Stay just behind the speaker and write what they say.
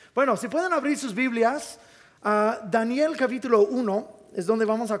Bueno, si pueden abrir sus Biblias, a Daniel capítulo 1 es donde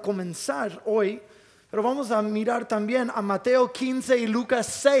vamos a comenzar hoy, pero vamos a mirar también a Mateo 15 y Lucas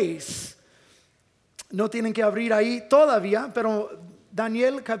 6. No tienen que abrir ahí todavía, pero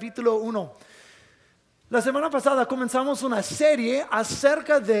Daniel capítulo 1. La semana pasada comenzamos una serie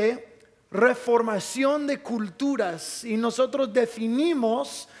acerca de reformación de culturas y nosotros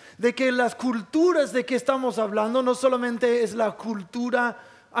definimos de que las culturas de que estamos hablando no solamente es la cultura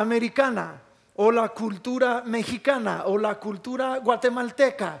americana o la cultura mexicana o la cultura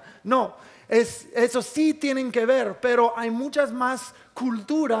guatemalteca, no, eso sí tienen que ver, pero hay muchas más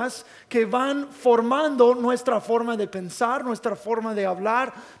culturas que van formando nuestra forma de pensar, nuestra forma de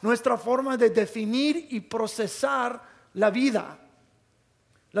hablar, nuestra forma de definir y procesar la vida.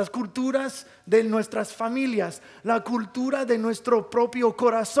 Las culturas de nuestras familias, la cultura de nuestro propio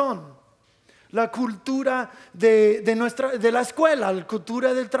corazón, la cultura de la escuela, la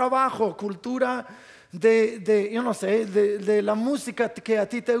cultura del trabajo, cultura de la música que a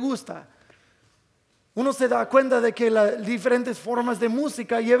ti te gusta. Uno se da cuenta de que las diferentes formas de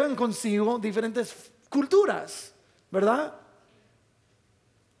música llevan consigo diferentes culturas, ¿verdad?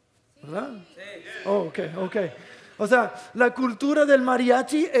 ¿Verdad? Sí. Oh, ok. O sea, la cultura del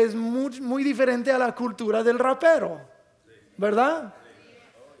mariachi es muy diferente a la cultura del rapero, ¿verdad?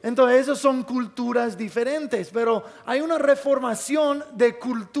 Entonces, esas son culturas diferentes, pero hay una reformación de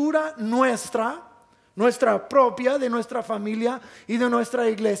cultura nuestra propia, de nuestra familia y de nuestra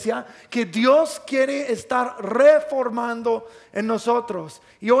iglesia, que Dios quiere estar reformando en nosotros.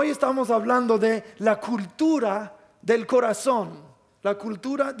 Y hoy estamos hablando de la cultura del corazón, la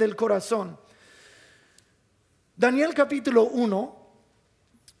cultura del corazón. Daniel capítulo 1.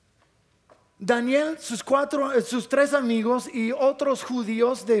 Daniel, sus tres amigos y otros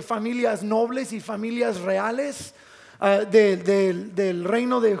judíos de familias nobles y familias reales del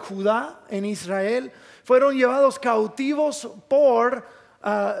reino de Judá en Israel fueron llevados cautivos por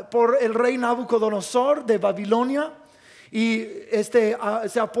el rey Nabucodonosor de Babilonia y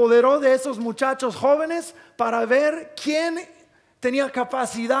se apoderó de esos muchachos jóvenes para ver quién tenía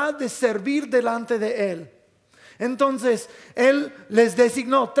capacidad de servir delante de él. Entonces, él les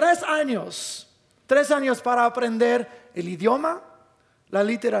designó 3 años para aprender el idioma, la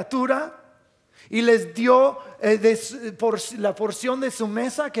literatura, y les dio por la porción de su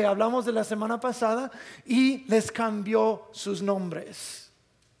mesa que hablamos de la semana pasada, y les cambió sus nombres.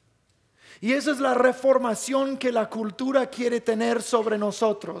 Y esa es la reformación que la cultura quiere tener sobre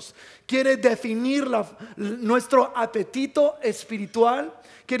nosotros. Quiere definir nuestro apetito espiritual,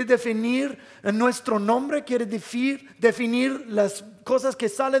 quiere definir nuestro nombre, quiere definir las cosas que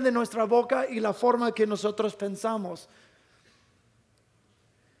salen de nuestra boca y la forma que nosotros pensamos.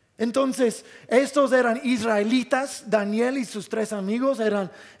 Entonces, estos eran israelitas. Daniel y sus 3 amigos eran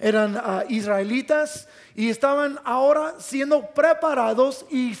israelitas y estaban ahora siendo preparados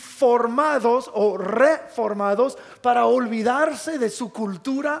y formados o reformados para olvidarse de su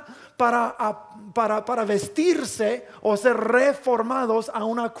cultura, para vestirse o ser reformados a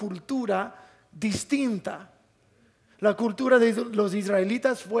una cultura distinta. La cultura de los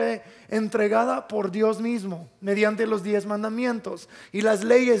israelitas fue entregada por Dios mismo mediante los 10 mandamientos y las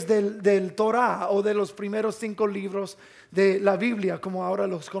leyes del Torah o de los primeros 5 libros de la Biblia, como ahora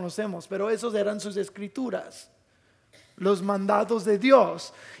los conocemos. Pero esos eran sus escrituras, los mandatos de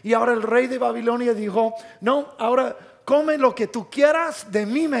Dios. Y ahora el rey de Babilonia dijo: no, ahora come lo que tú quieras de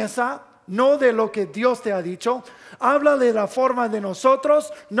mi mesa, no de lo que Dios te ha dicho. Habla de la forma de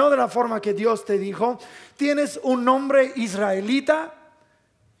nosotros, no de la forma que Dios te dijo. Tienes un nombre israelita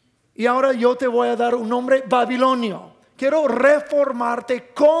y ahora yo te voy a dar un nombre babilonio. Quiero reformarte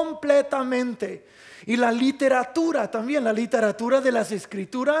completamente. Y la literatura también, la literatura de las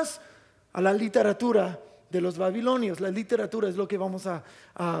escrituras a la literatura de los babilonios. La literatura es lo que vamos a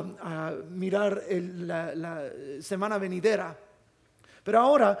mirar la semana venidera. Pero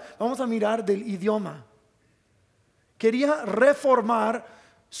ahora vamos a mirar del idioma. Quería reformar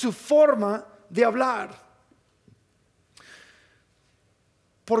su forma de hablar.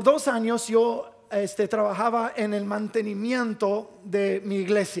 Por 2 años yo trabajaba en el mantenimiento de mi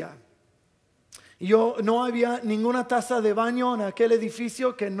iglesia. No había ninguna taza de baño en aquel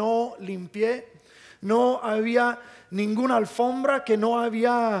edificio que no limpié. No había ninguna alfombra que no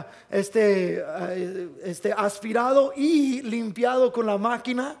había aspirado y limpiado con la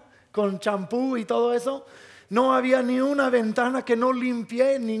máquina, con champú y todo eso. No había ni una ventana que no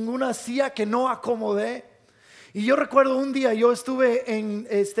limpié, ninguna silla que no acomodé. Y yo recuerdo un día yo estuve en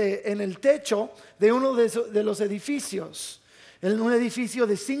el techo de uno de los edificios, en un edificio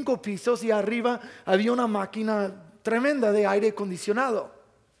de 5 pisos, y arriba había una máquina tremenda de aire acondicionado.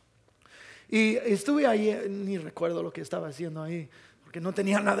 Y estuve ahí, ni recuerdo lo que estaba haciendo ahí, porque no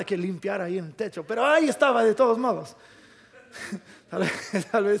tenía nada que limpiar ahí en el techo, pero ahí estaba de todos modos.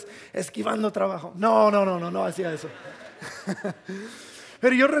 Tal vez esquivando trabajo. No hacía eso.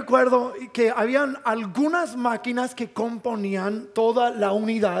 Pero yo recuerdo que habían algunas máquinas que componían toda la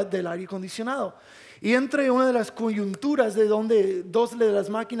unidad del aire acondicionado. Y entre una de las coyunturas de donde dos de las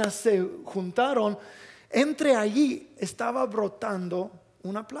máquinas se juntaron, entre allí estaba brotando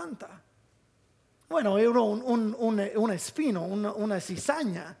una planta. Bueno, era un espino, una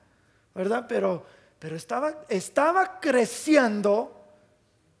cizaña, ¿verdad? Pero estaba creciendo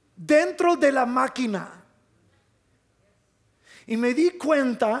dentro de la máquina. Y me di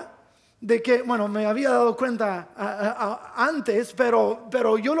cuenta de que, bueno, me había dado cuenta antes,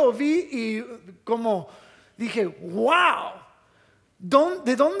 pero yo lo vi y como dije, wow,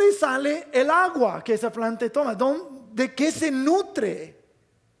 ¿de dónde sale el agua que esa planta toma? ¿De qué se nutre?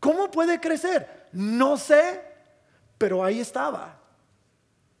 ¿Cómo puede crecer? No sé, pero ahí estaba.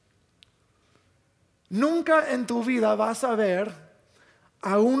 Nunca en tu vida vas a ver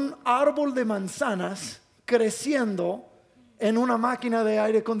a un árbol de manzanas creciendo en una máquina de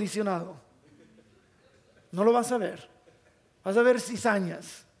aire acondicionado. No lo vas a ver. Vas a ver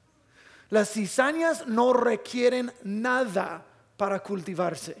cizañas. Las cizañas no requieren nada para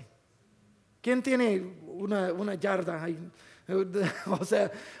cultivarse. ¿Quién tiene una yarda ahí? O sea,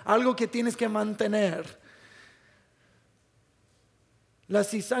 algo que tienes que mantener. Las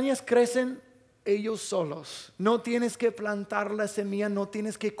cizañas crecen ellos solos. No tienes que plantar la semilla, no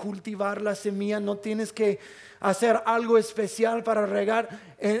tienes que cultivar la semilla, no tienes que hacer algo especial para regar.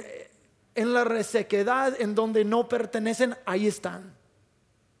 En la resequedad, en donde no pertenecen, ahí están.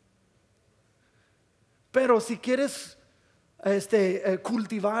 Pero si quieres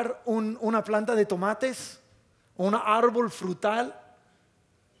cultivar una planta de tomates, un árbol frutal,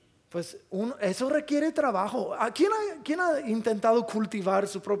 pues eso requiere trabajo. ¿Quién ha intentado cultivar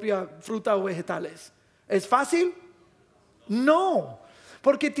su propia fruta o vegetales? ¿Es fácil? No,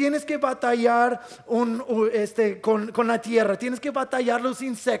 porque tienes que batallar con la tierra, tienes que batallar los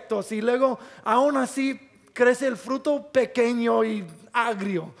insectos y luego aún así crece el fruto pequeño y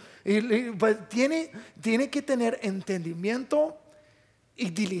agrio. Pues, tiene que tener entendimiento y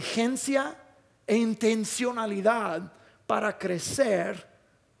diligencia e intencionalidad para crecer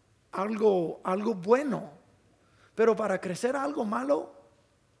algo bueno. Pero para crecer algo malo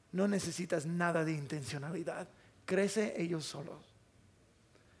no necesitas nada de intencionalidad. Crece ellos solos.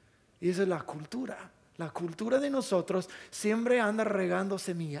 Y esa es la cultura. La cultura de nosotros siempre anda regando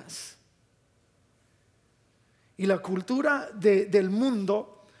semillas. Y la cultura del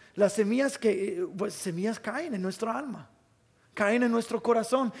mundo, las semillas semillas caen en nuestra alma, caen en nuestro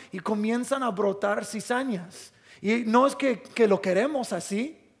corazón y comienzan a brotar cizañas. Y no es que lo queremos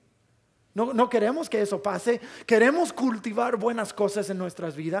así. No queremos que eso pase. Queremos cultivar buenas cosas en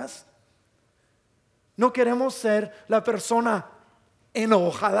nuestras vidas. No queremos ser la persona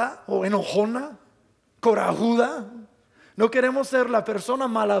enojada o enojona, corajuda. No queremos ser la persona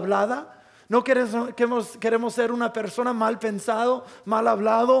mal hablada. No queremos ser una persona mal pensado, mal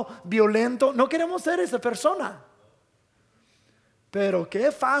hablado, violento. No queremos ser esa persona. Pero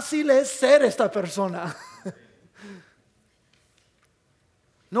qué fácil es ser esta persona.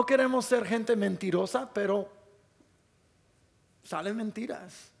 No queremos ser gente mentirosa, pero salen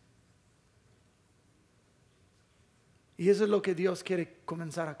mentiras. Y eso es lo que Dios quiere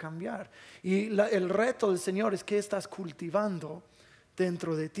comenzar a cambiar. Y el reto del Señor es que estás cultivando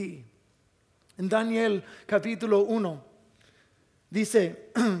dentro de ti. En Daniel capítulo 1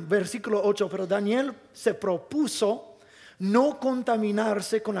 dice, versículo 8, pero Daniel se propuso no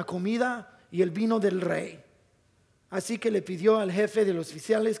contaminarse con la comida y el vino del rey. Así que le pidió al jefe de los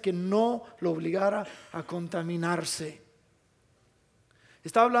oficiales que no lo obligara a contaminarse.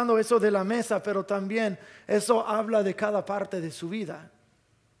 Está hablando eso de la mesa, pero también eso habla de cada parte de su vida.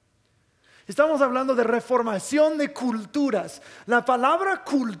 Estamos hablando de reformación de culturas. La palabra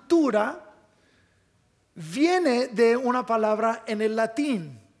cultura viene de una palabra en el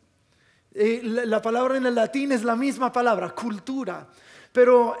latín. La palabra en el latín es la misma palabra, cultura.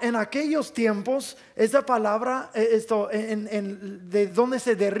 Pero en aquellos tiempos, esa palabra, de donde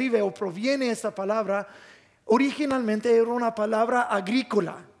se derive o proviene esa palabra, originalmente era una palabra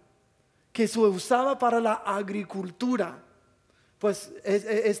agrícola que se usaba para la agricultura. Pues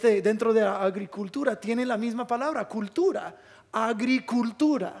dentro de la agricultura tiene la misma palabra, cultura,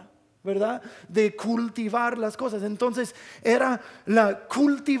 agricultura, ¿verdad? De cultivar las cosas. Entonces era la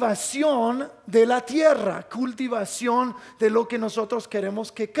cultivación de la tierra, cultivación de lo que nosotros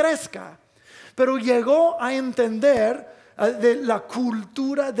queremos que crezca. Pero llegó a entender de la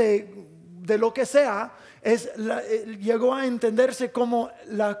cultura de de lo que sea, llegó a entenderse como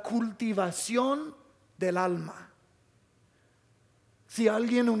la cultivación del alma. Si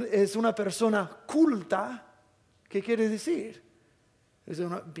alguien es una persona culta, ¿qué quiere decir? Es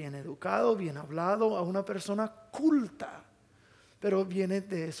bien educado, bien hablado, a una persona culta. Pero viene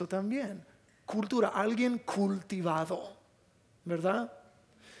de eso también. Cultura, alguien cultivado, ¿verdad?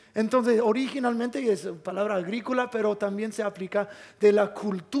 Entonces, originalmente es palabra agrícola, pero también se aplica de la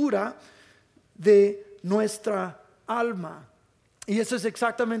cultura de nuestra alma. Y eso es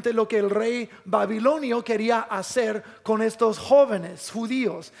exactamente lo que el rey babilonio quería hacer con estos jóvenes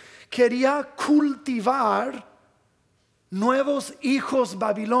judíos. Quería cultivar nuevos hijos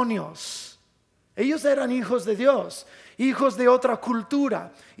babilonios. Ellos eran hijos de Dios, hijos de otra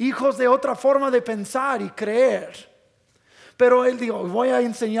cultura, hijos de otra forma de pensar y creer. Pero él dijo, voy a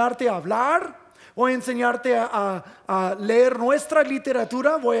enseñarte a hablar, voy a enseñarte a leer nuestra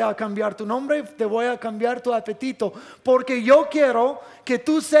literatura, voy a cambiar tu nombre, te voy a cambiar tu apetito, porque yo quiero que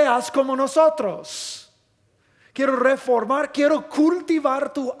tú seas como nosotros. Quiero reformar, quiero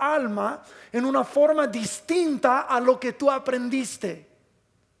cultivar tu alma en una forma distinta a lo que tú aprendiste.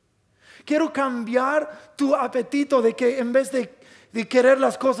 Quiero cambiar tu apetito de que en vez de querer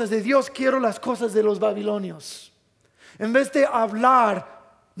las cosas de Dios, quiero las cosas de los babilonios. En vez de hablar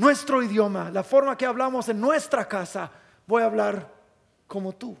nuestro idioma, la forma que hablamos en nuestra casa, voy a hablar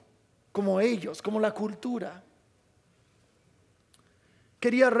como tú, como ellos, como la cultura.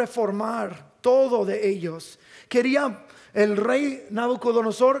 Quería reformar todo de ellos. El rey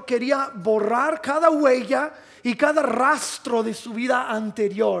Nabucodonosor quería borrar cada huella y cada rastro de su vida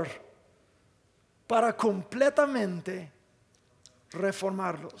anterior para completamente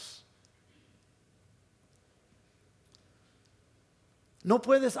reformarlos. No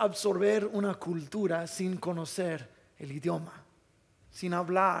puedes absorber una cultura sin conocer el idioma, sin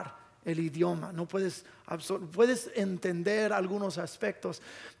hablar el idioma. No puedes entender algunos aspectos,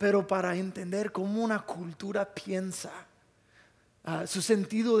 pero para entender cómo una cultura piensa, su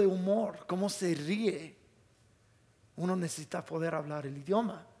sentido de humor, cómo se ríe, uno necesita poder hablar el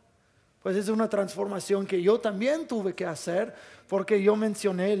idioma. Pues es una transformación que yo también tuve que hacer, porque yo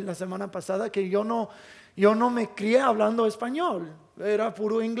mencioné la semana pasada que yo no me crié hablando español, era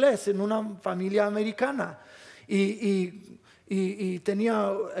puro inglés en una familia americana y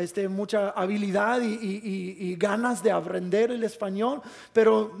tenía mucha habilidad y ganas de aprender el español,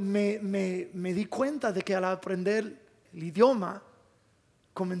 pero me di cuenta de que al aprender el idioma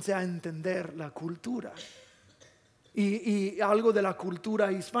comencé a entender la cultura y algo de la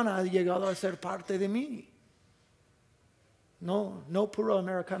cultura hispana ha llegado a ser parte de mí. No puro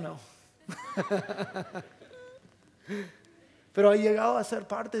americano. Pero ha llegado a ser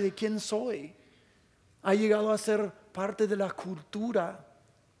parte de quién soy. Ha llegado a ser parte de la cultura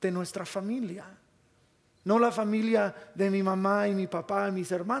de nuestra familia. No la familia de mi mamá y mi papá y mis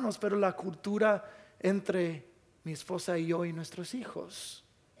hermanos, pero la cultura entre mi esposa y yo y nuestros hijos.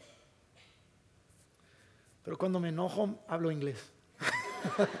 Pero cuando me enojo, hablo inglés.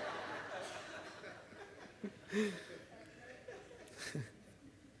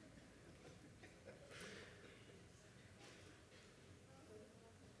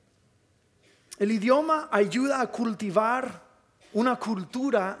 El idioma ayuda a cultivar una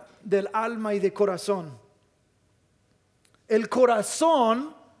cultura del alma y de corazón. El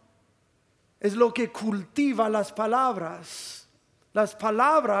corazón es lo que cultiva las palabras. Las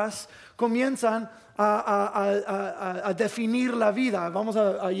palabras comienzan a definir la vida. Vamos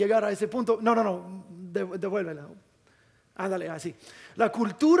a llegar a ese punto. No, devuélvela. Ándale, así. La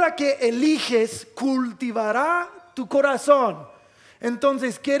cultura que eliges cultivará tu corazón.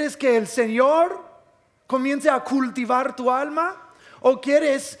 Entonces, ¿quieres que el Señor comience a cultivar tu alma? ¿O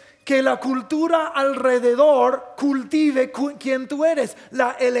quieres que la cultura alrededor cultive quien tú eres?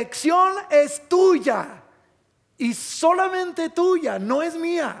 La elección es tuya y solamente tuya, no es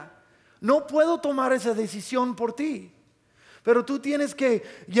mía. No puedo tomar esa decisión por ti. Pero tú tienes que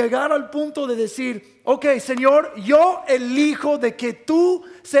llegar al punto de decir, ok, Señor, yo elijo de que tú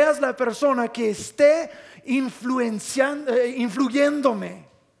seas la persona que esté influyéndome,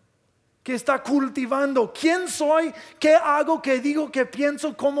 que está cultivando quién soy, qué hago, qué digo, qué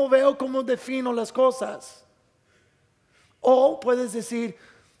pienso, cómo veo, cómo defino las cosas. O puedes decir,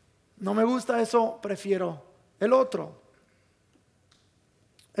 no me gusta eso, prefiero el otro.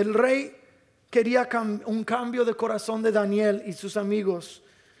 El rey quería un cambio de corazón de Daniel y sus amigos,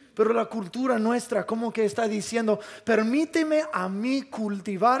 pero la cultura nuestra como que está diciendo, permíteme a mí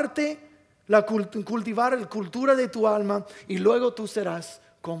cultivarte, cultivar la cultura de tu alma y luego tú serás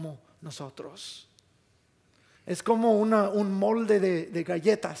como nosotros. Es como un molde de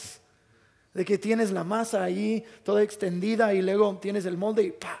galletas. De que tienes la masa ahí toda extendida y luego tienes el molde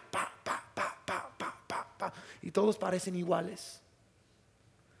y pa, pa, pa, pa, pa, pa, pa, pa, y todos parecen iguales.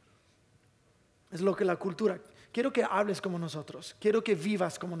 Es lo que la cultura. Quiero que hables como nosotros. Quiero que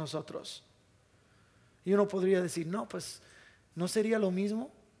vivas como nosotros. Y uno podría decir, no, pues ¿no sería lo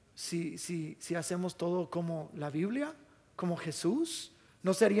mismo si hacemos todo como la Biblia, como Jesús?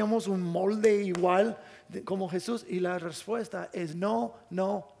 ¿No seríamos un molde igual como Jesús? Y la respuesta es no,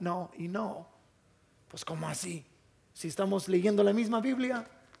 no, no y no. Pues ¿cómo así? Si estamos leyendo la misma Biblia,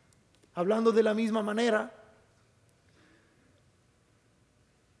 hablando de la misma manera,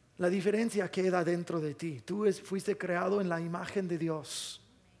 la diferencia queda dentro de ti. Tú fuiste creado en la imagen de Dios.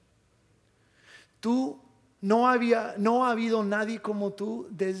 No ha habido nadie como tú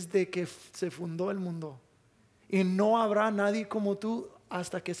desde que se fundó el mundo. Y no habrá nadie como tú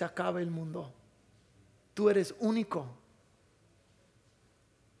hasta que se acabe el mundo. Tú eres único.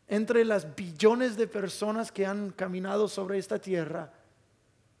 Entre las billones de personas que han caminado sobre esta tierra,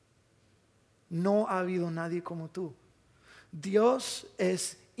 no ha habido nadie como tú. Dios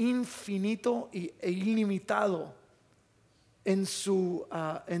es infinito e ilimitado en su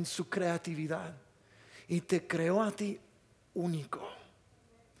creatividad. Y te creó a ti único.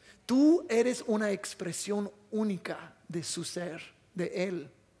 Tú eres una expresión única de su ser, de Él.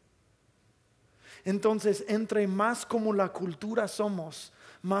 Entonces, entre más como la cultura somos,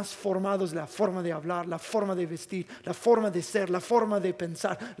 más formados la forma de hablar, la forma de vestir, la forma de ser, la forma de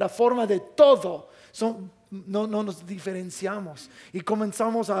pensar, la forma de todo. No nos diferenciamos y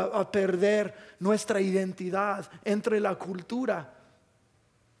comenzamos a perder nuestra identidad entre la cultura.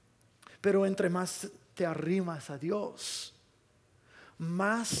 Pero entre más te arrimas a Dios,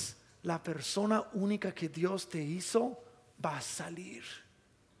 más la persona única que Dios te hizo va a salir.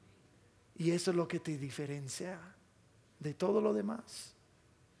 Y eso es lo que te diferencia de todo lo demás.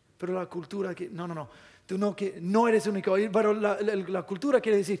 Pero la cultura que tú no eres único. Pero la cultura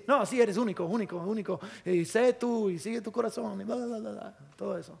quiere decir, no, sí eres único. Y sé tú y sigue tu corazón y bla, bla, bla, bla,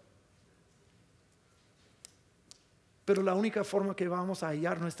 todo eso. Pero la única forma que vamos a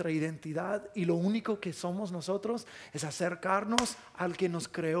hallar nuestra identidad y lo único que somos nosotros es acercarnos al que nos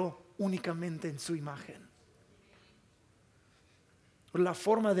creó únicamente en su imagen. La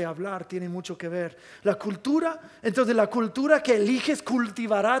forma de hablar tiene mucho que ver. Entonces la cultura que eliges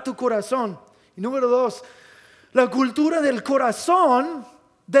cultivará tu corazón. Y número 2, la cultura del corazón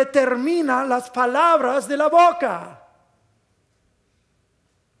determina las palabras de la boca.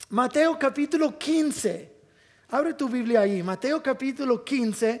 Mateo capítulo 15. Abre tu Biblia ahí, Mateo capítulo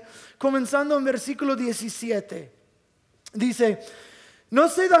 15, comenzando en versículo 17. Dice, ¿no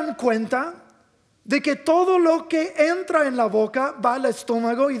se dan cuenta de que todo lo que entra en la boca va al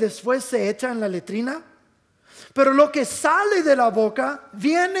estómago y después se echa en la letrina? Pero lo que sale de la boca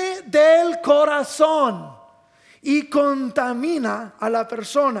viene del corazón y contamina a la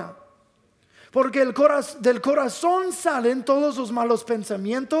persona. Porque del corazón salen todos los malos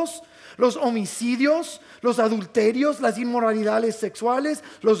pensamientos, los homicidios, los adulterios, las inmoralidades sexuales,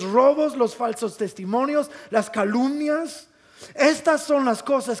 los robos, los falsos testimonios, las calumnias. Estas son las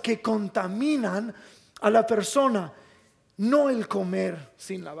cosas que contaminan a la persona, no el comer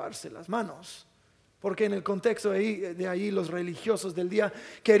sin lavarse las manos. Porque en el contexto de ahí los religiosos del día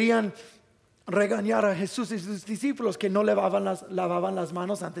querían regañar a Jesús y sus discípulos que no lavaban las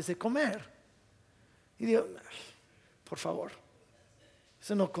manos antes de comer. Y digo, por favor,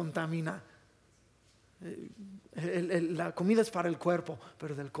 eso no contamina. La comida es para el cuerpo,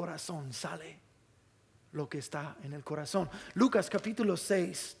 pero del corazón sale lo que está en el corazón. Lucas capítulo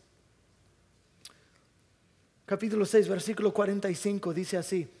 6 versículo 45 dice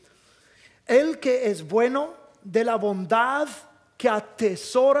así: el que es bueno de la bondad que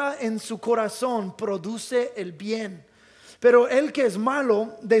atesora en su corazón produce el bien, pero el que es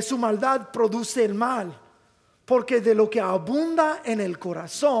malo de su maldad produce el mal, porque de lo que abunda en el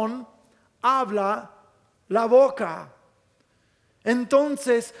corazón habla la boca.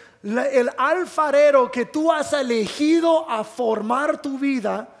 Entonces el alfarero que tú has elegido a formar tu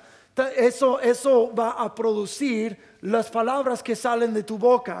vida, eso va a producir las palabras que salen de tu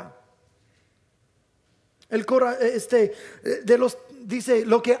boca. Dice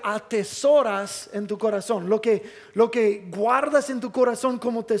lo que atesoras en tu corazón, lo que guardas en tu corazón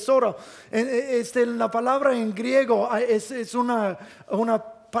como tesoro. La palabra en griego es una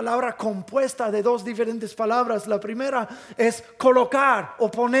palabra compuesta de dos diferentes palabras. La primera es colocar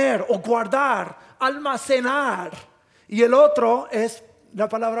o poner o guardar, almacenar, y el otro es la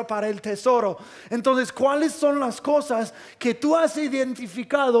palabra para el tesoro. Entonces, ¿cuáles son las cosas que tú has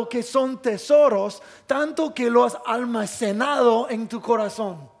identificado que son tesoros, tanto que lo has almacenado en tu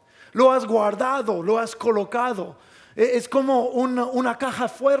corazón? Lo has guardado, lo has colocado. Es como una caja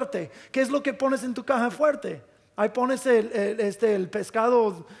fuerte. ¿Qué es lo que pones en tu caja fuerte? Ahí pones el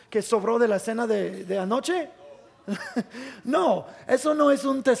pescado que sobró de la cena de anoche. No, eso no es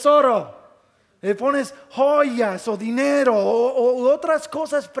un tesoro. Le pones joyas o dinero o otras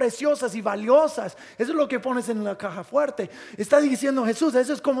cosas preciosas y valiosas. Eso es lo que pones en la caja fuerte. Está diciendo Jesús,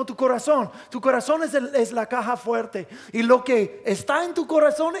 eso es como tu corazón. Tu corazón es la caja fuerte. Y lo que está en tu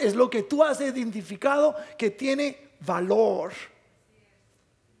corazón es lo que tú has identificado que tiene valor.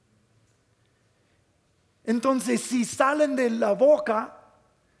 Entonces, si salen de la boca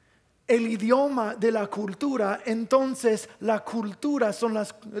el idioma de la cultura, entonces la cultura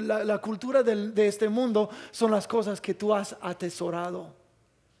la cultura de este mundo son las cosas que tú has atesorado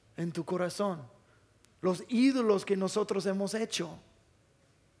en tu corazón, los ídolos que nosotros hemos hecho.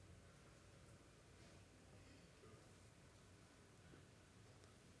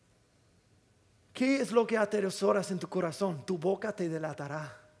 ¿Qué es lo que atesoras en tu corazón? Tu boca te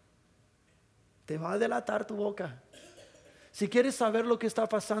delatará. Te va a delatar tu boca. Si quieres saber lo que está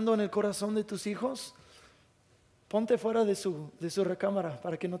pasando en el corazón de tus hijos, ponte fuera de su recámara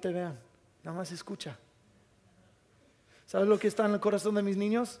para que no te vean. Nada más escucha. ¿Sabes lo que está en el corazón de mis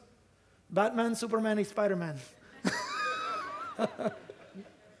niños? Batman, Superman y Spider-Man.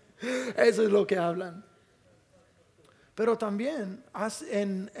 Eso es lo que hablan. Pero también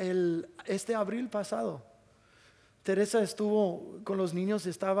este abril pasado, Teresa estuvo con los niños,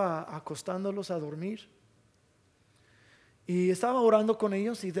 estaba acostándolos a dormir. Y estaba orando con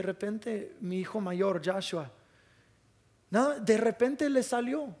ellos y de repente mi hijo mayor, Joshua, de repente le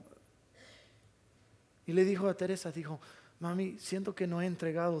salió. Y le dijo a Teresa, mami, siento que no he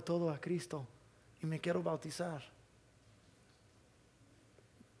entregado todo a Cristo y me quiero bautizar.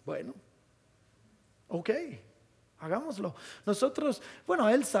 Bueno, ok, hagámoslo. Nosotros,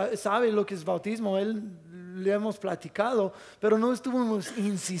 él sabe lo que es bautismo, le hemos platicado, pero no estuvimos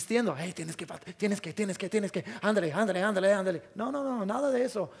insistiendo, hey, tienes que, ándale. No, nada de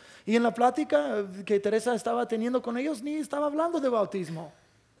eso. Y en la plática que Teresa estaba teniendo con ellos, ni estaba hablando de bautismo.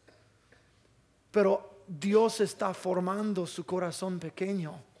 Pero Dios está formando su corazón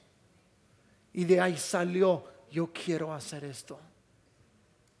pequeño. Y de ahí salió, yo quiero hacer esto.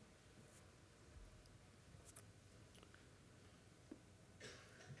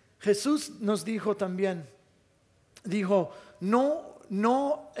 Jesús nos dijo también, no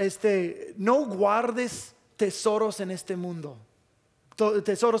guardes tesoros en este mundo,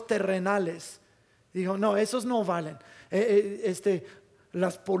 tesoros terrenales. Dijo, no, esos no valen.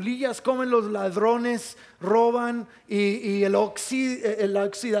 Las polillas comen, los ladrones roban y la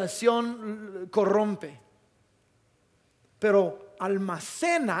oxidación corrompe. Pero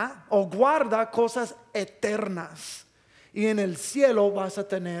almacena o guarda cosas eternas. Y en el cielo vas a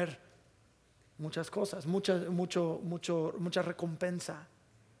tener muchas cosas, mucha recompensa.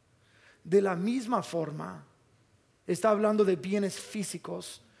 De la misma forma, está hablando de bienes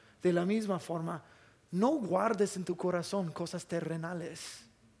físicos. De la misma forma, no guardes en tu corazón cosas terrenales,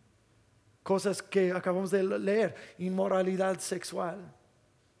 cosas que acabamos de leer, inmoralidad sexual,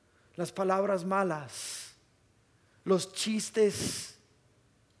 las palabras malas, los chistes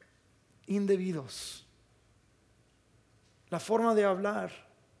indebidos, la forma de hablar.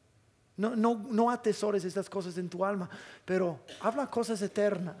 No atesores estas cosas en tu alma, pero habla cosas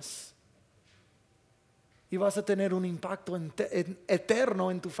eternas y vas a tener un impacto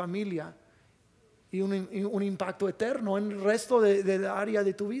eterno en tu familia y un impacto eterno en el resto de la área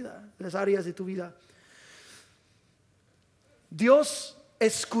de tu vida, las áreas de tu vida. Dios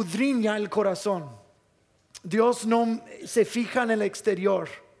escudriña el corazón. Dios no se fija en el exterior.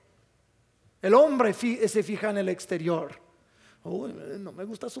 El hombre se fija en el exterior. No me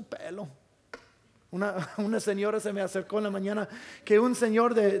gusta su pelo. Una señora se me acercó en la mañana, que un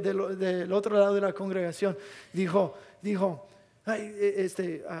señor del otro lado de la congregación dijo,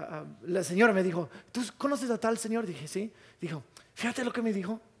 la señora me dijo, ¿tú conoces a tal señor? Dije, sí. Dijo, fíjate lo que me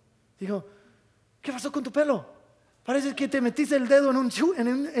dijo. Dijo, ¿qué pasó con tu pelo? Parece que te metiste el dedo en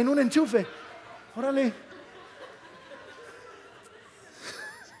un enchufe. Órale.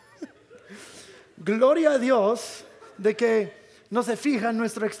 Gloria a Dios de que no se fija en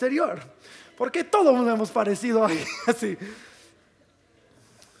nuestro exterior, porque todos nos hemos parecido así.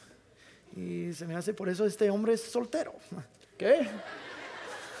 Y se me hace, por eso este hombre es soltero. ¿Qué?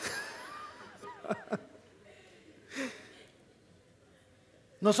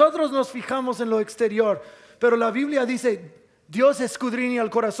 Nosotros nos fijamos en lo exterior, pero la Biblia dice, Dios escudriña el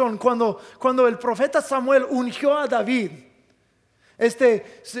corazón. Cuando el profeta Samuel ungió a David,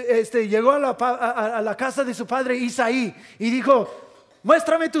 llegó a la casa de su padre Isaí y dijo,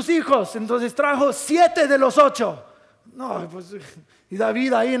 muéstrame tus hijos. Entonces trajo 7 de los 8. No, pues, y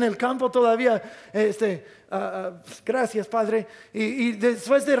David ahí en el campo todavía, gracias Padre. Y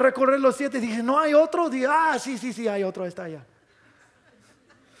después de recorrer los 7, dije, ¿no hay otro? Dije, sí, hay otro, está allá.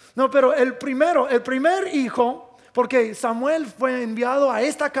 No, pero el primer hijo, porque Samuel fue enviado a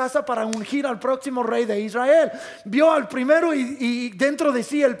esta casa para ungir al próximo rey de Israel. Vio al primero y dentro de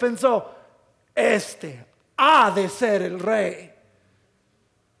sí él pensó, ha de ser el rey.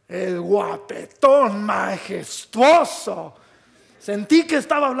 El guapetón majestuoso. Sentí que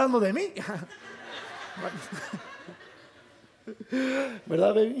estaba hablando de mí.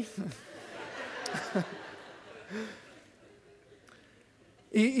 ¿Verdad, baby?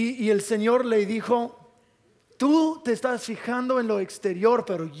 Y el Señor le dijo, tú te estás fijando en lo exterior,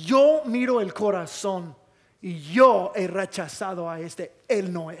 pero yo miro el corazón y yo he rechazado a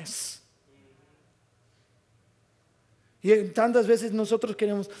él no es. Y tantas veces nosotros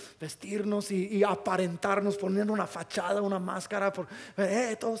queremos vestirnos y aparentarnos, poniendo una fachada, una máscara,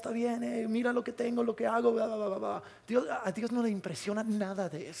 todo está bien, mira lo que tengo, lo que hago, bla, bla, bla, bla. A Dios no le impresiona nada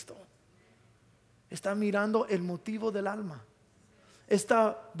de esto. Está mirando el motivo del alma.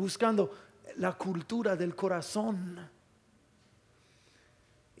 Está buscando la cultura del corazón.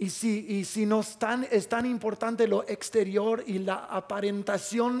 Y si no es tan importante lo exterior y la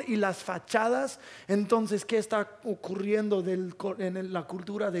aparentación y las fachadas, entonces ¿qué está ocurriendo en la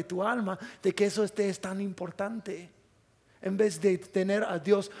cultura de tu alma? De que eso es tan importante. En vez de tener a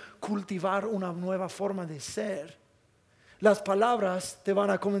Dios cultivar una nueva forma de ser, las palabras te van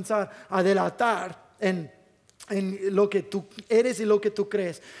a comenzar a delatar en lo que tú eres y lo que tú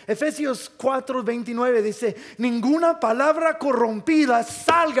crees. Efesios 4:29 dice, ninguna palabra corrompida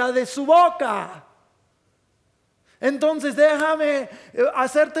salga de su boca. Entonces déjame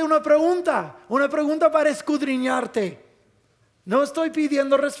hacerte una pregunta para escudriñarte. No estoy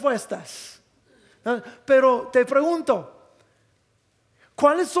pidiendo respuestas, pero te pregunto,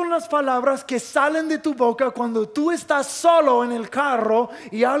 ¿cuáles son las palabras que salen de tu boca cuando tú estás solo en el carro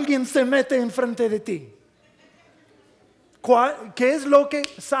y alguien se mete enfrente de ti? ¿Qué es lo que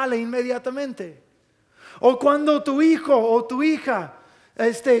sale inmediatamente? O cuando tu hijo o tu hija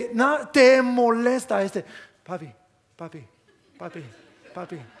te molesta, papi.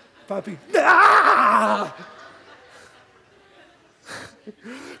 ¡Ah!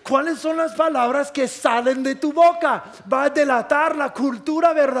 ¿Cuáles son las palabras que salen de tu boca? Va a delatar la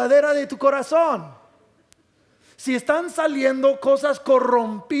cultura verdadera de tu corazón. Si están saliendo cosas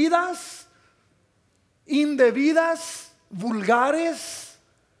corrompidas, indebidas, vulgares,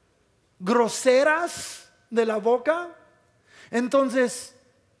 groseras de la boca, entonces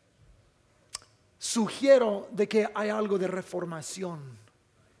sugiero de que hay algo de reformación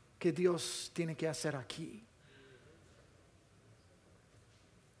que Dios tiene que hacer aquí.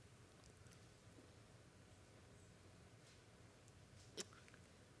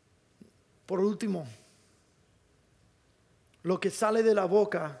 Por último, lo que sale de la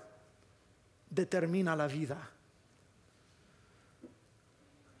boca determina la vida.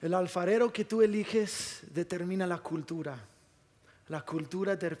 El alfarero que tú eliges determina la cultura. La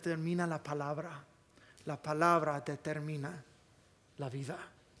cultura determina la palabra. La palabra determina la vida.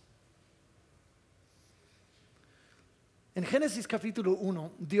 En Génesis capítulo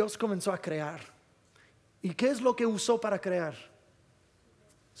 1, Dios comenzó a crear. ¿Y qué es lo que usó para crear?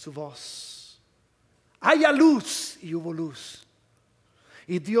 Su voz. Haya luz, y hubo luz.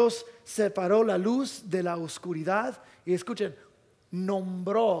 Y Dios separó la luz de la oscuridad. Y escuchen,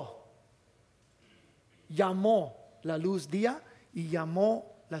 llamó la luz día y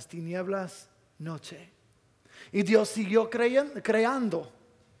llamó las tinieblas noche. Y Dios siguió creando.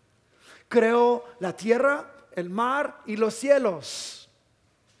 Creó la tierra, el mar y los cielos.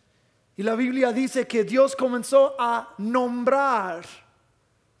 Y la Biblia dice que Dios comenzó a nombrar.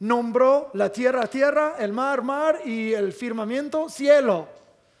 Nombró la tierra, tierra, el mar, mar y el firmamento, cielo.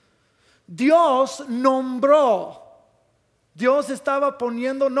 Dios nombró. Dios estaba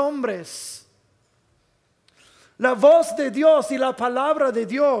poniendo nombres. La voz de Dios y la palabra de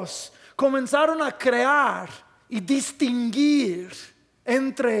Dios comenzaron a crear y distinguir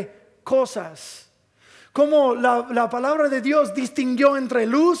entre cosas. Como la palabra de Dios distinguió entre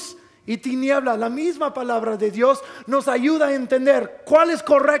luz y tiniebla, la misma palabra de Dios nos ayuda a entender cuál es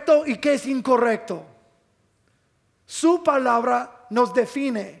correcto y qué es incorrecto. Su palabra nos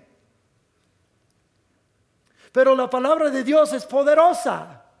define. Pero la palabra de Dios es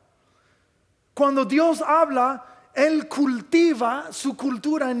poderosa. Cuando Dios habla, Él cultiva su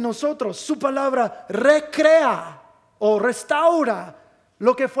cultura en nosotros. Su palabra recrea o restaura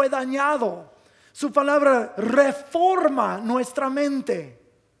lo que fue dañado. Su palabra reforma nuestra mente.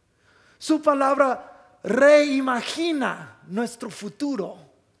 Su palabra reimagina nuestro futuro.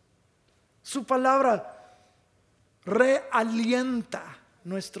 Su palabra realienta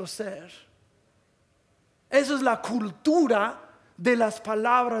nuestro ser. Esa es la cultura de las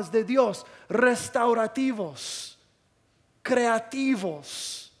palabras de Dios. Restaurativos,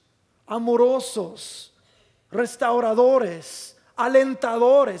 creativos, amorosos, restauradores,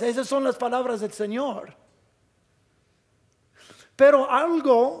 alentadores. Esas son las palabras del Señor. Pero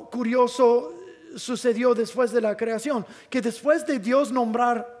algo curioso sucedió después de la creación, que después de Dios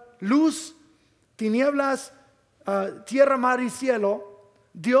nombrar luz, tinieblas, tierra, mar y cielo,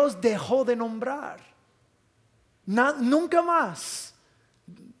 Dios dejó de nombrar. Nunca más,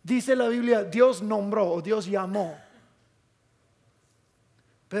 dice la Biblia, Dios nombró o Dios llamó.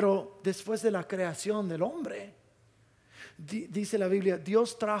 Pero después de la creación del hombre, dice la Biblia,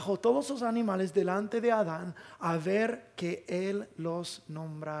 Dios trajo todos los animales delante de Adán a ver que él los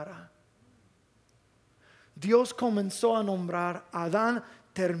nombrara. Dios comenzó a nombrar, Adán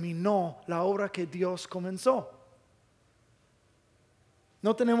terminó la obra que Dios comenzó.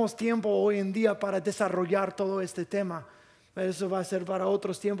 No tenemos tiempo hoy en día para desarrollar todo este tema. Eso va a ser para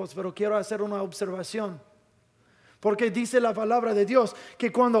otros tiempos, pero quiero hacer una observación. Porque dice la palabra de Dios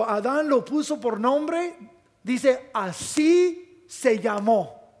que cuando Adán lo puso por nombre, dice, así se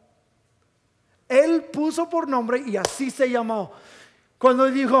llamó. Él puso por nombre y así se llamó. Cuando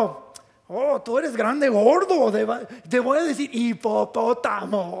dijo, oh, tú eres grande, gordo, te voy a decir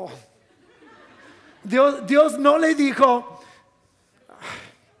hipopótamo. Dios no le dijo,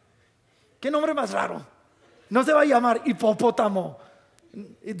 ¿qué nombre más raro? No se va a llamar hipopótamo.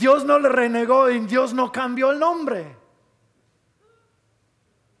 Dios no le renegó y Dios no cambió el nombre.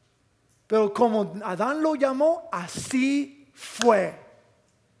 Pero como Adán lo llamó, así fue.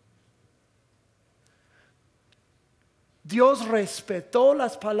 Dios respetó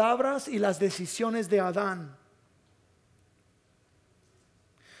las palabras y las decisiones de Adán.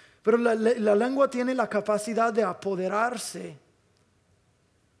 Pero la lengua tiene la capacidad de apoderarse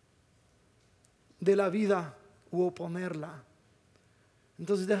de la vida u oponerla.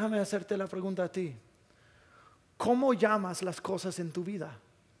 Entonces déjame hacerte la pregunta a ti. ¿Cómo llamas las cosas en tu vida?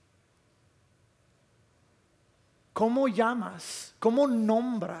 ¿Cómo llamas? ¿Cómo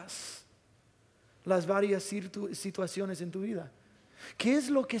nombras las varias situaciones en tu vida? ¿Qué es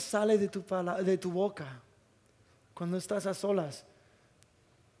lo que sale de tu boca cuando estás a solas?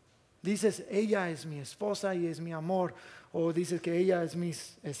 Dices, ella es mi esposa y es mi amor, o dices que ella es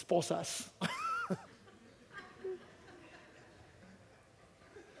mis esposas.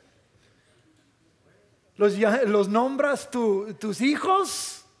 ¿Los nombras tus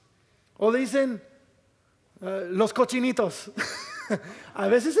hijos? ¿O dicen los cochinitos? A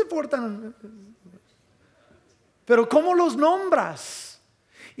veces se portan. Pero ¿cómo los nombras?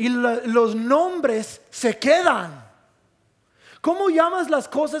 Y los nombres se quedan. ¿Cómo llamas las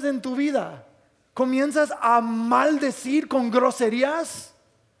cosas en tu vida? ¿Comienzas a maldecir con groserías?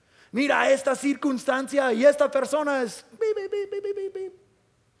 Mira, esta circunstancia y esta persona es...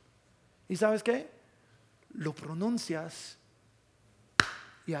 ¿Y sabes qué? Lo pronuncias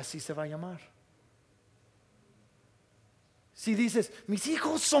y así se va a llamar. Si dices, mis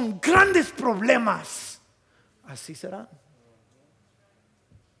hijos son grandes problemas, así serán.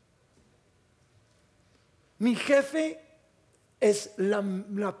 Mi jefe es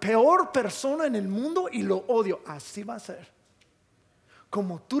la peor persona en el mundo y lo odio, así va a ser.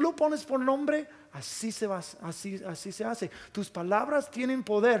 Como tú lo pones por nombre, así se hace. Tus palabras tienen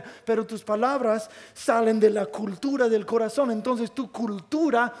poder, pero tus palabras salen de la cultura del corazón. Entonces tu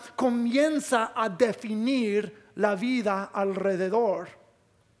cultura comienza a definir la vida alrededor.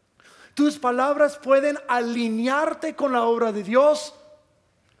 Tus palabras pueden alinearte con la obra de Dios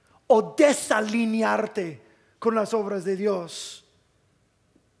o desalinearte con las obras de Dios.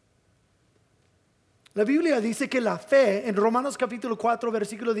 La Biblia dice que la fe, en Romanos capítulo 4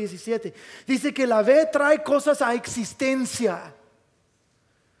 versículo 17, dice que la fe trae cosas a existencia.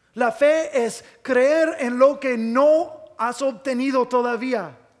 La fe es creer en lo que no has obtenido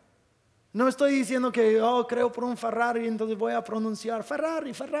todavía. No estoy diciendo que creo por un Ferrari, entonces voy a pronunciar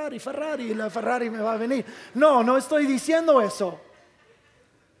Ferrari, y la Ferrari me va a venir. No estoy diciendo eso.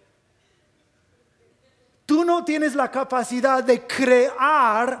 Tú no tienes la capacidad de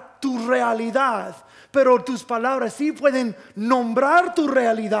crear tu realidad, pero tus palabras sí pueden nombrar tu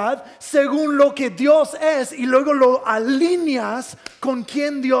realidad según lo que Dios es, y luego lo alineas con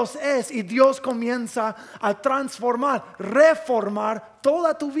quien Dios es, y Dios comienza a transformar, reformar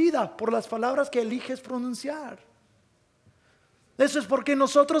toda tu vida por las palabras que eliges pronunciar. Eso es porque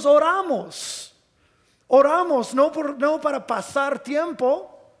nosotros oramos. oramos no para pasar tiempo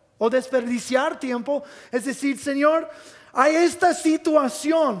o desperdiciar tiempo. Es decir, Señor, hay esta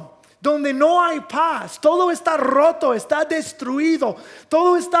situación donde no hay paz, todo está roto, está destruido,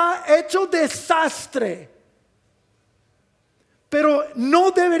 todo está hecho desastre. Pero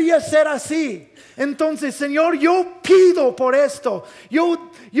no debería ser así. Entonces, Señor, yo pido por esto.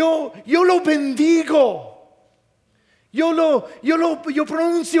 Yo lo bendigo. Yo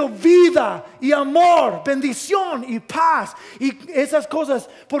pronuncio vida y amor, bendición y paz y esas cosas,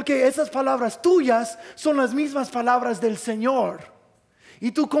 porque esas palabras tuyas son las mismas palabras del Señor.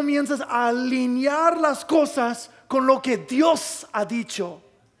 Y tú comienzas a alinear las cosas con lo que Dios ha dicho.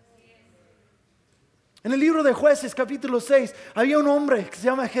 En el libro de Jueces, capítulo 6, había un hombre que se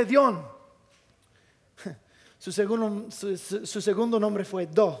llama Gedeón. Su segundo nombre fue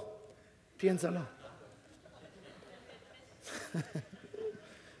Do. Piénsalo.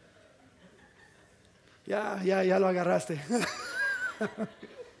 Ya lo agarraste.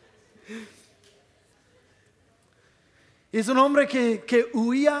 Es un hombre que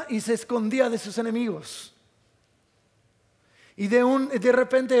huía y se escondía de sus enemigos. Y de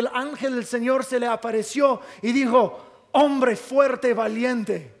repente el ángel del Señor se le apareció y dijo: hombre fuerte,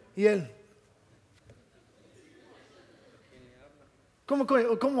 valiente. Y él: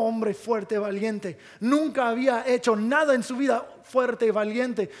 ¿Cómo hombre fuerte, valiente? Nunca había hecho nada en su vida fuerte y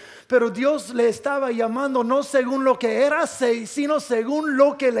valiente. Pero Dios le estaba llamando no según lo que era, sino según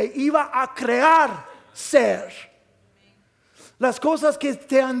lo que le iba a crear ser. Las cosas que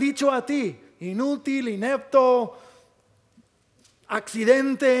te han dicho a ti, inútil, inepto,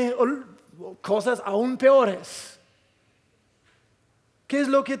 accidente, o cosas aún peores. ¿Qué es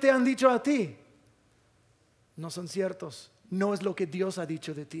lo que te han dicho a ti? No son ciertos. No es lo que Dios ha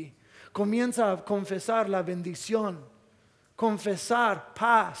dicho de ti. Comienza a confesar la bendición, confesar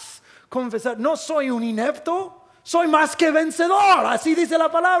paz, confesar: no soy un inepto, soy más que vencedor. Así dice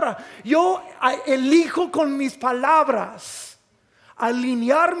la palabra. Yo elijo con mis palabras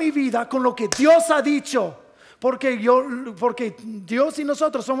alinear mi vida con lo que Dios ha dicho, porque Dios y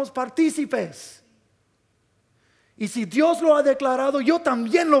nosotros somos partícipes. Y si Dios lo ha declarado, yo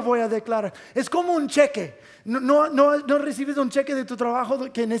también lo voy a declarar. Es como un cheque. ¿No recibes un cheque de tu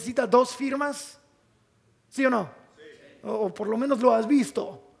trabajo que necesita 2 firmas? ¿Sí o no? Sí. O por lo menos lo has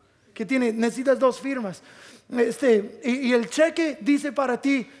visto, que necesitas 2 firmas. Y el cheque dice para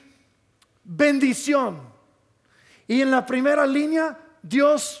ti: bendición. Y en la primera línea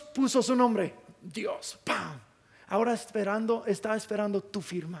Dios puso su nombre, Dios. ¡Pam! Ahora está esperando tu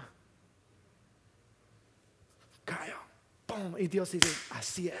firma. Cayó. ¡Pum! Y Dios dice: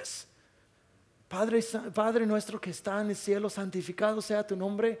 así es. Padre nuestro que está en el cielo, santificado sea tu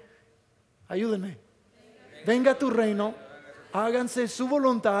nombre. Ayúdenme. Venga tu reino, háganse su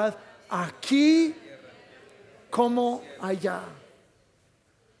voluntad aquí como allá.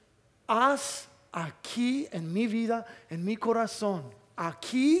 Haz aquí en mi vida, en mi corazón,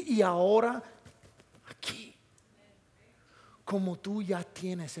 aquí y ahora, aquí, como tú ya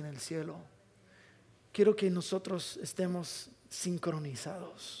tienes en el cielo. Quiero que nosotros estemos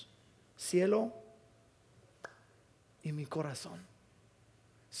sincronizados. Cielo y mi corazón,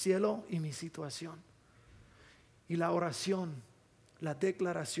 cielo y mi situación. Y la oración, la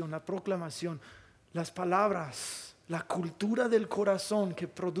declaración, la proclamación, las palabras, la cultura del corazón que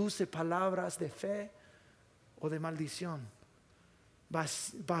produce palabras de fe o de maldición, va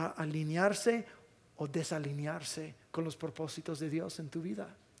a alinearse o desalinearse con los propósitos de Dios en tu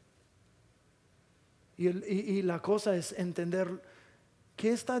vida. Y la cosa es entender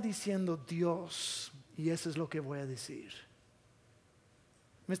qué está diciendo Dios, y eso es lo que voy a decir.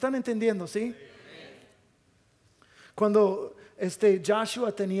 ¿Me están entendiendo? ¿Sí? Cuando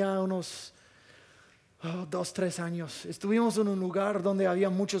Joshua tenía unos 2, 3 años, estuvimos en un lugar donde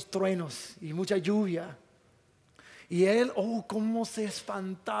había muchos truenos y mucha lluvia. Y él, cómo se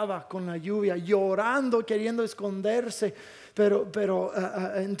espantaba con la lluvia, llorando, queriendo esconderse. Pero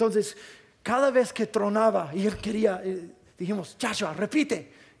entonces, cada vez que tronaba y él quería, dijimos: Joshua,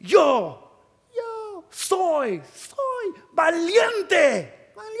 repite: yo soy valiente.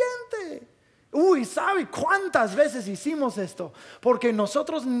 ¿Sabe cuántas veces hicimos esto? Porque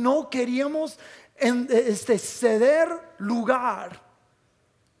nosotros no queríamos ceder lugar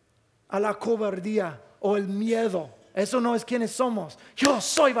a la cobardía o el miedo. Eso no es quienes somos. Yo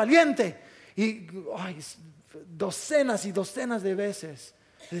soy valiente. Y docenas y docenas de veces: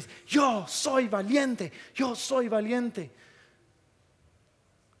 yo soy valiente, yo soy valiente.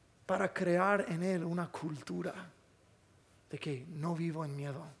 Para crear en él una cultura de que no vivo en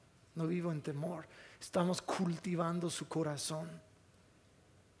miedo, no vivo en temor. Estamos cultivando su corazón.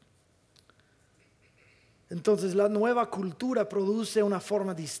 Entonces la nueva cultura produce una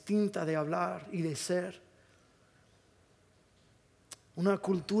forma distinta de hablar y de ser. Una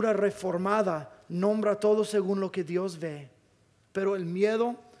cultura reformada nombra todo según lo que Dios ve, pero el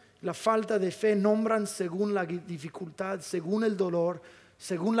miedo, la falta de fe nombran según la dificultad, según el dolor,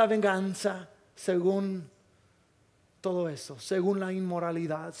 según la venganza, según todo eso, según la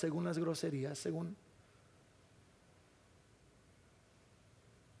inmoralidad, según las groserías, según...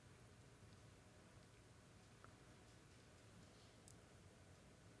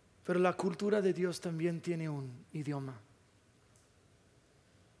 Pero la cultura de Dios también tiene un idioma.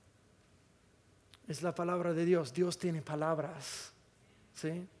 Es la palabra de Dios. Dios tiene palabras.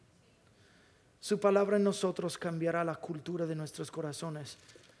 ¿Sí? Su palabra en nosotros cambiará la cultura de nuestros corazones.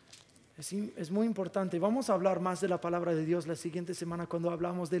 Es muy importante. Vamos a hablar más de la palabra de Dios la siguiente semana cuando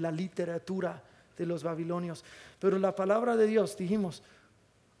hablamos de la literatura de los babilonios. Pero la palabra de Dios, dijimos,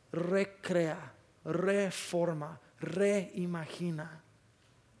 recrea, reforma, reimagina,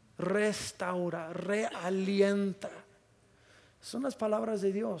 restaura, realienta. Son las palabras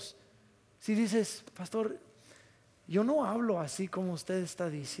de Dios. Si dices, pastor, yo no hablo así como usted está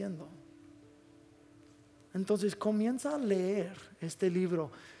diciendo, entonces comienza a leer este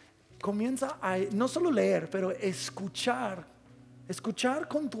libro. Comienza a no solo leer, pero escuchar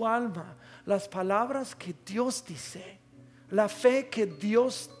con tu alma las palabras que Dios dice, la fe que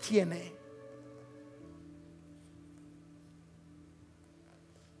Dios tiene.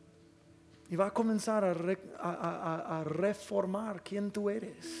 Y va a comenzar a reformar quién tú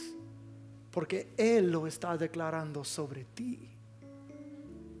eres, porque Él lo está declarando sobre ti.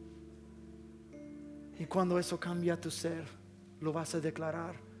 Y cuando eso cambia tu ser, lo vas a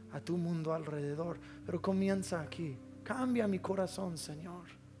declarar a tu mundo alrededor. Pero comienza aquí. Cambia mi corazón, Señor.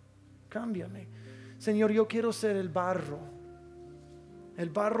 Cámbiame. Señor, yo quiero ser el barro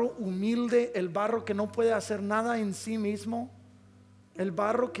humilde, el barro que no puede hacer nada en sí mismo, el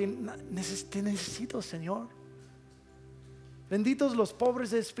barro que te necesito, Señor. Benditos los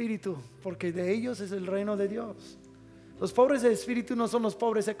pobres de espíritu, porque de ellos es el reino de Dios. Los pobres de espíritu no son los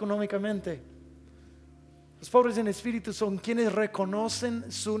pobres económicamente. Los pobres en espíritu son quienes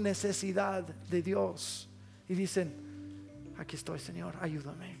reconocen su necesidad de Dios y dicen, aquí estoy, Señor,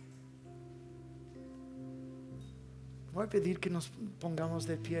 ayúdame. Voy a pedir que nos pongamos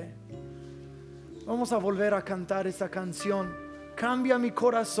de pie. Vamos a volver a cantar esta canción. Cambia mi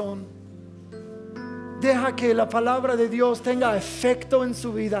corazón. Deja que la palabra de Dios tenga efecto en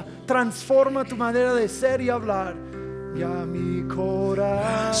su vida. Transforma tu manera de ser y hablar. Ya mi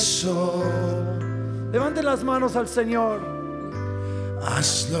corazón. Levanten las manos al Señor.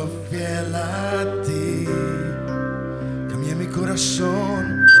 Hazlo fiel a ti. Cambia mi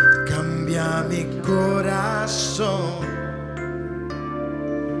corazón. Cambia mi corazón.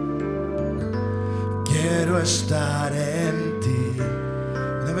 Quiero estar en ti.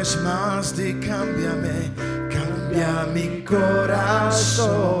 Una vez más di cámbiame. Cambia mi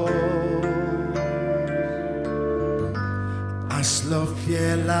corazón. Hazlo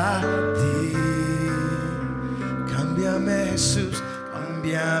fiel a ti. Cámbiame, Jesús.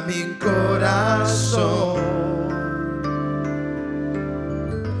 Cambia mi corazón.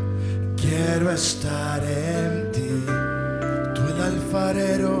 Quiero estar en ti. Tú el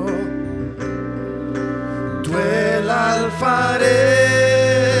alfarero. Tú el alfarero.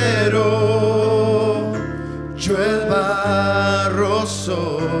 Yo el barro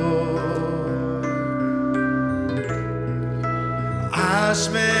soy.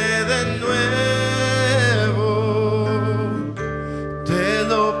 Hazme de nuevo, te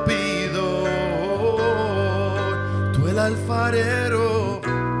lo pido. Tú el alfarero,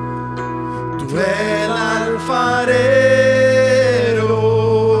 tú el alfarero,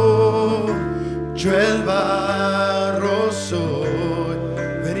 yo el barro soy.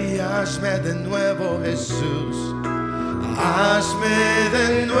 Ven y hazme de nuevo, Jesús, hazme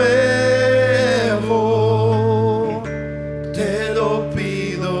de nuevo, te lo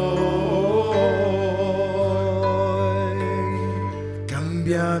pido.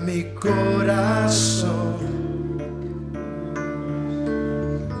 Cambia mi corazón,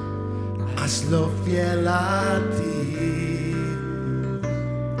 hazlo fiel a ti.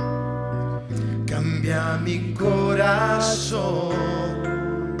 Cambia mi corazón,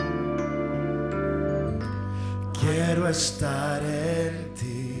 quiero estar en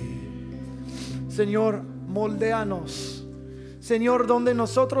ti. Señor, moldéanos. Señor, donde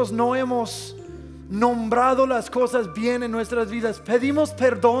nosotros no hemos nombrado las cosas bien en nuestras vidas, pedimos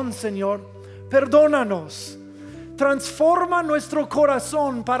perdón, Señor. Perdónanos. Transforma nuestro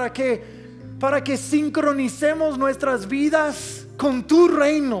corazón para que sincronicemos nuestras vidas con tu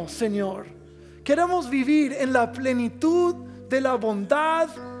reino, Señor. Queremos vivir en la plenitud de la bondad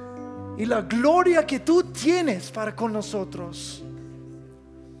y la gloria que tú tienes para con nosotros.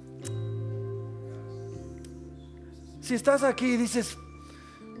 Si estás aquí y dices,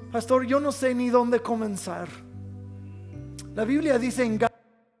 pastor, yo no sé ni dónde comenzar. La Biblia dice en